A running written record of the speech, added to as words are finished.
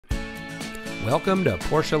Welcome to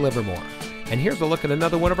Porsche Livermore, and here's a look at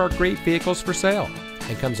another one of our great vehicles for sale.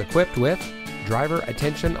 It comes equipped with driver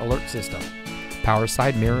attention alert system, power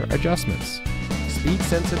side mirror adjustments, speed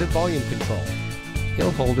sensitive volume control,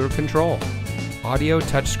 hill holder control, audio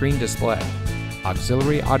touchscreen display,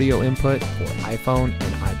 auxiliary audio input for iPhone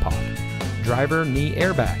and iPod, driver knee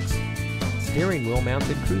airbags, steering wheel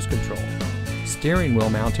mounted cruise control, steering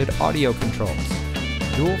wheel mounted audio controls,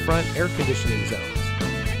 dual front air conditioning zones,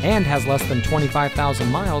 and has less than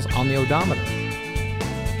 25,000 miles on the odometer.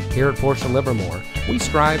 Here at Porsche Livermore, we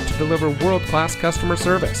strive to deliver world-class customer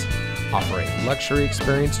service, offer a luxury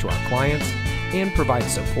experience to our clients, and provide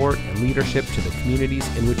support and leadership to the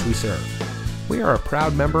communities in which we serve. We are a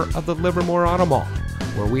proud member of the Livermore Auto Mall,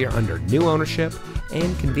 where we are under new ownership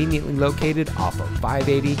and conveniently located off of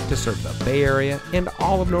 580 to serve the Bay Area and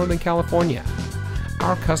all of Northern California.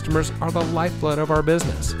 Our customers are the lifeblood of our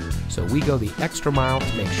business, so we go the extra mile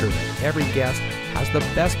to make sure that every guest has the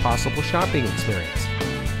best possible shopping experience.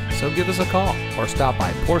 So give us a call or stop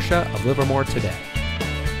by Porsche of Livermore today.